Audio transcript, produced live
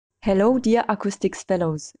Hello dear acoustics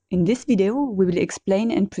fellows. In this video we will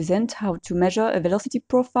explain and present how to measure a velocity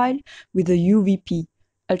profile with a UVP,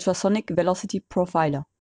 Ultrasonic Velocity Profiler.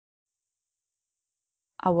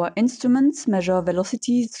 Our instruments measure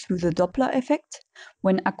velocities through the Doppler effect.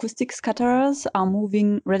 When acoustic scatterers are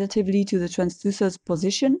moving relatively to the transducer's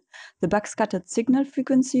position, the backscattered signal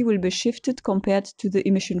frequency will be shifted compared to the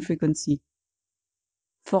emission frequency.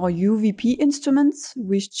 For UVP instruments,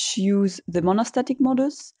 which use the monostatic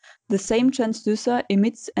modus, the same transducer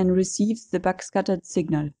emits and receives the backscattered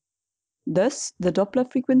signal. Thus, the Doppler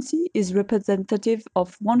frequency is representative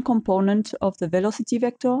of one component of the velocity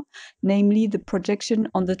vector, namely the projection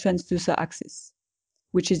on the transducer axis,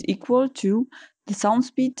 which is equal to the sound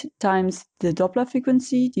speed times the Doppler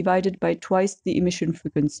frequency divided by twice the emission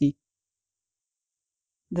frequency.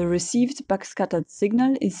 The received backscattered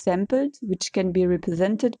signal is sampled, which can be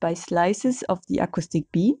represented by slices of the acoustic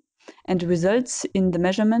beam, and results in the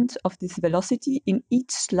measurement of this velocity in each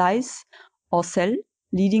slice or cell,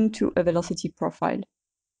 leading to a velocity profile.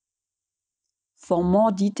 For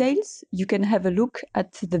more details, you can have a look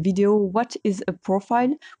at the video What is a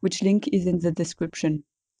Profile, which link is in the description.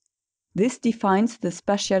 This defines the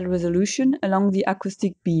spatial resolution along the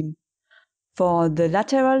acoustic beam. For the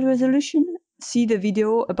lateral resolution, see the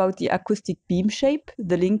video about the acoustic beam shape.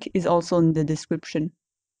 The link is also in the description.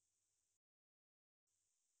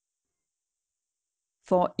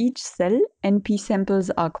 For each cell, NP samples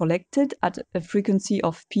are collected at a frequency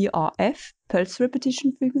of PRF, pulse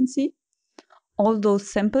repetition frequency. All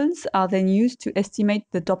those samples are then used to estimate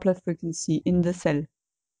the Doppler frequency in the cell.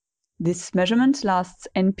 This measurement lasts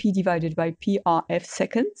NP divided by PRF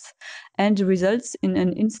seconds and results in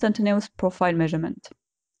an instantaneous profile measurement.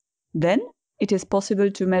 Then, it is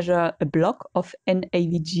possible to measure a block of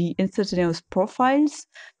NAVG instantaneous profiles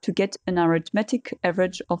to get an arithmetic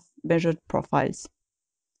average of measured profiles.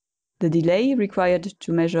 The delay required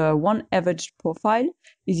to measure one averaged profile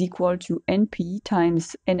is equal to NP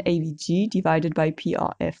times NAVG divided by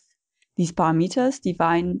PRF. These parameters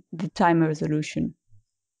define the time resolution.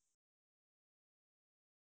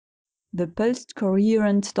 The pulsed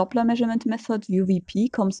coherent Doppler measurement method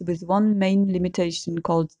UVP comes with one main limitation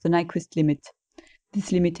called the Nyquist limit.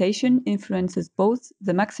 This limitation influences both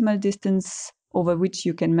the maximal distance over which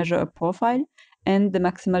you can measure a profile and the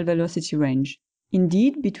maximal velocity range.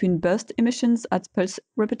 Indeed, between burst emissions at pulse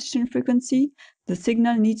repetition frequency, the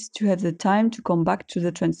signal needs to have the time to come back to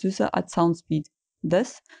the transducer at sound speed.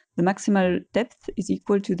 Thus, the maximal depth is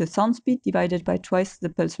equal to the sound speed divided by twice the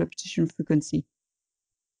pulse repetition frequency.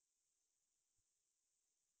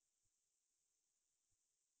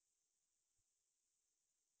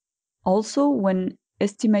 Also, when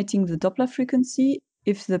estimating the Doppler frequency,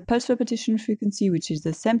 if the pulse repetition frequency, which is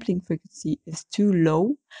the sampling frequency, is too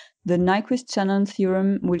low, the Nyquist-Shannon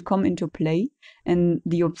theorem will come into play, and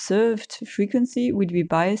the observed frequency will be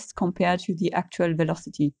biased compared to the actual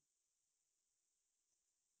velocity.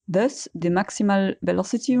 Thus, the maximal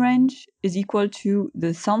velocity range is equal to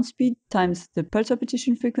the sound speed times the pulse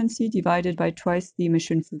repetition frequency divided by twice the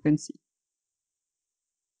emission frequency.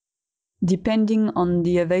 Depending on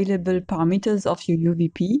the available parameters of your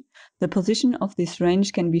UVP, the position of this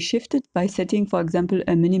range can be shifted by setting, for example,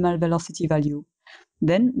 a minimal velocity value.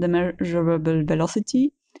 Then the measurable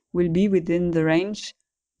velocity will be within the range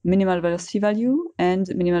minimal velocity value and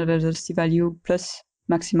minimal velocity value plus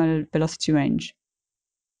maximal velocity range.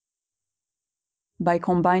 By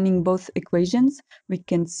combining both equations, we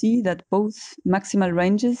can see that both maximal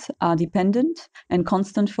ranges are dependent and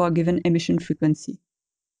constant for a given emission frequency.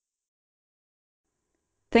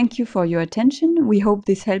 Thank you for your attention. We hope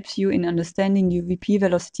this helps you in understanding UVP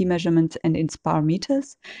velocity measurement and its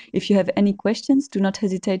parameters. If you have any questions, do not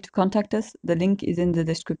hesitate to contact us. The link is in the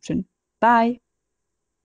description. Bye!